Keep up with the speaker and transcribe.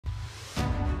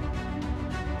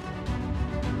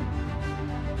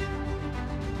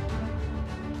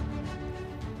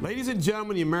Ladies and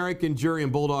gentlemen, the American jury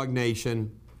and Bulldog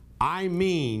Nation, I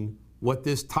mean what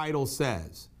this title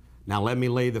says. Now let me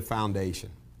lay the foundation.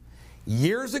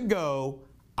 Years ago,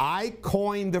 I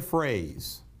coined the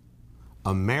phrase,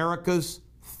 America's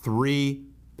three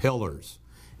pillars.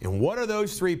 And what are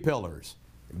those three pillars?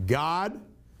 God,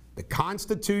 the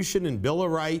Constitution and Bill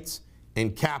of Rights,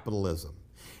 and capitalism.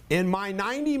 In my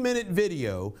 90-minute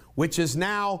video, which is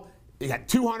now at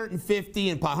 250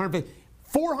 and 150,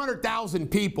 400,000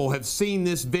 people have seen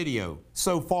this video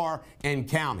so far and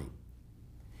counting.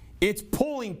 It's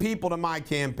pulling people to my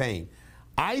campaign.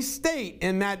 I state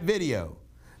in that video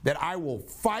that I will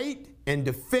fight and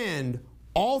defend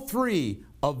all three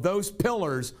of those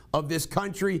pillars of this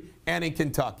country and in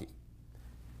Kentucky.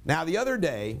 Now, the other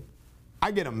day,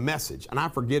 I get a message, and I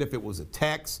forget if it was a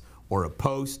text or a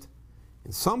post,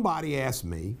 and somebody asked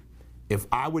me if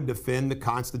I would defend the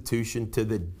Constitution to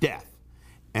the death.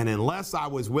 And unless I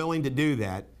was willing to do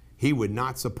that, he would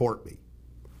not support me.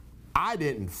 I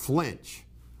didn't flinch.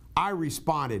 I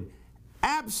responded,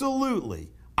 absolutely,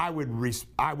 I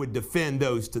would defend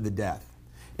those to the death.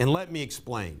 And let me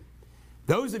explain.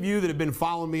 Those of you that have been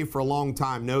following me for a long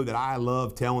time know that I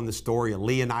love telling the story of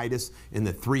Leonidas and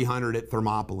the 300 at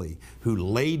Thermopylae who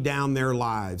laid down their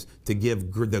lives to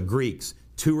give the Greeks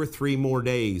 2 or 3 more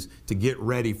days to get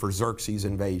ready for Xerxes'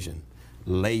 invasion.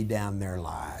 Laid down their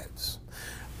lives.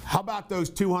 How about those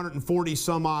 240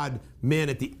 some odd men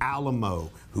at the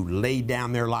Alamo who laid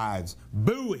down their lives?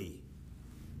 Bowie,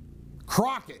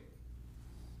 Crockett,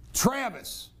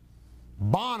 Travis,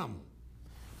 Bonham,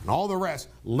 and all the rest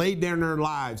laid down their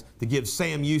lives to give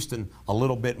Sam Houston a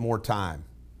little bit more time.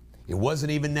 It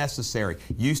wasn't even necessary.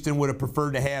 Houston would have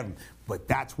preferred to have him, but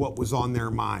that's what was on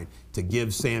their mind, to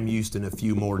give Sam Houston a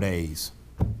few more days.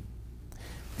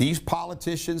 These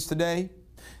politicians today,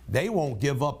 they won't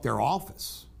give up their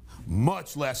office,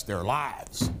 much less their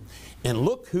lives. And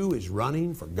look who is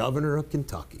running for governor of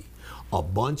Kentucky. A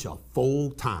bunch of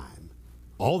full-time,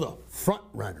 all the front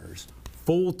runners,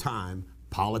 full-time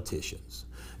politicians.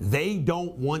 They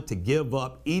don't want to give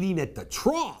up eating at the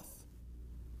trough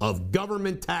of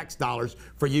government tax dollars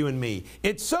for you and me.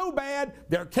 It's so bad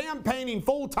they're campaigning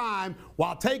full-time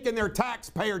while taking their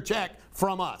taxpayer check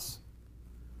from us.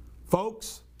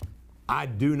 Folks, I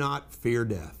do not fear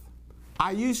death.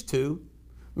 I used to.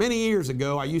 Many years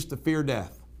ago, I used to fear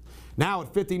death. Now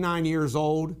at 59 years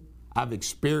old, I've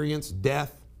experienced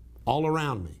death all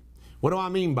around me. What do I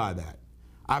mean by that?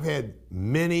 I've had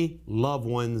many loved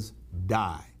ones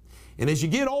die. And as you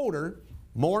get older,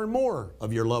 more and more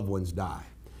of your loved ones die.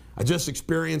 I just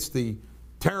experienced the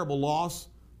terrible loss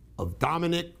of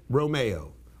Dominic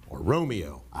Romeo, or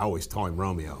Romeo. I always call him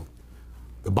Romeo.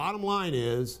 The bottom line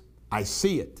is, I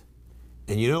see it.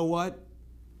 And you know what?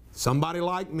 Somebody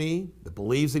like me that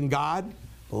believes in God,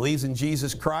 believes in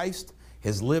Jesus Christ,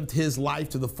 has lived his life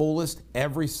to the fullest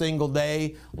every single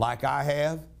day like I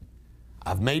have.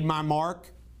 I've made my mark.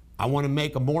 I want to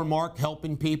make a more mark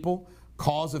helping people,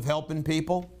 cause of helping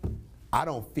people. I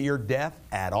don't fear death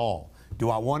at all. Do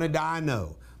I want to die?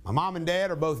 No. My mom and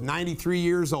dad are both 93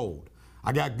 years old.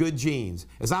 I got good genes.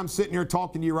 As I'm sitting here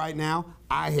talking to you right now,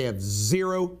 I have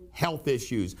 0 health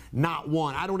issues. Not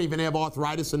one. I don't even have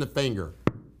arthritis in the finger.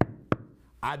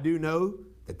 I do know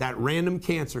that that random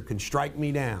cancer can strike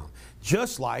me down,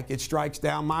 just like it strikes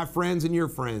down my friends and your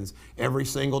friends every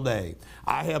single day.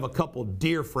 I have a couple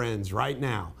dear friends right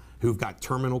now who've got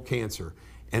terminal cancer,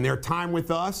 and their time with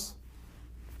us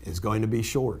is going to be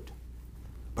short.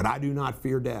 But I do not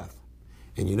fear death.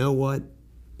 And you know what?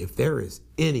 If there is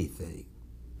anything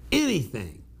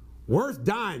worth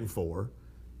dying for,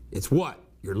 it's what?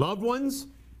 Your loved ones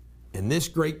and this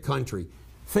great country.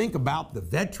 Think about the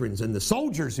veterans and the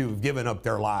soldiers who have given up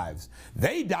their lives.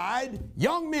 They died.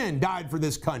 Young men died for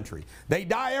this country. They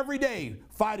die every day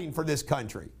fighting for this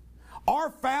country. Our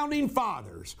founding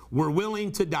fathers were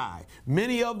willing to die.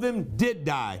 Many of them did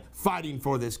die fighting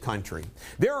for this country.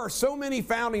 There are so many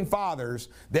founding fathers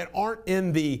that aren't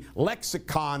in the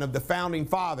lexicon of the founding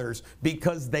fathers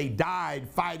because they died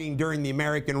fighting during the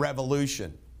American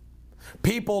Revolution.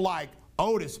 People like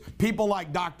Otis, people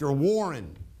like Dr.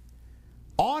 Warren,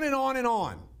 on and on and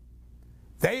on.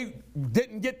 They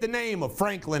didn't get the name of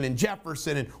Franklin and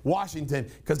Jefferson and Washington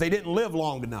because they didn't live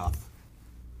long enough.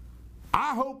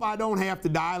 I hope I don't have to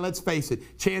die. Let's face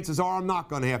it, chances are I'm not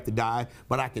going to have to die.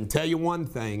 But I can tell you one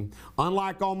thing.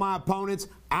 Unlike all my opponents,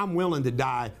 I'm willing to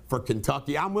die for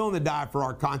Kentucky. I'm willing to die for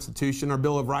our Constitution, our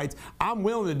Bill of Rights. I'm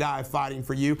willing to die fighting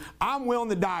for you. I'm willing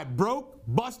to die broke,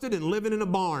 busted, and living in a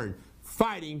barn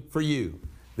fighting for you.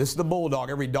 This is the Bulldog.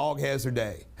 Every dog has their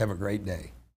day. Have a great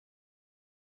day.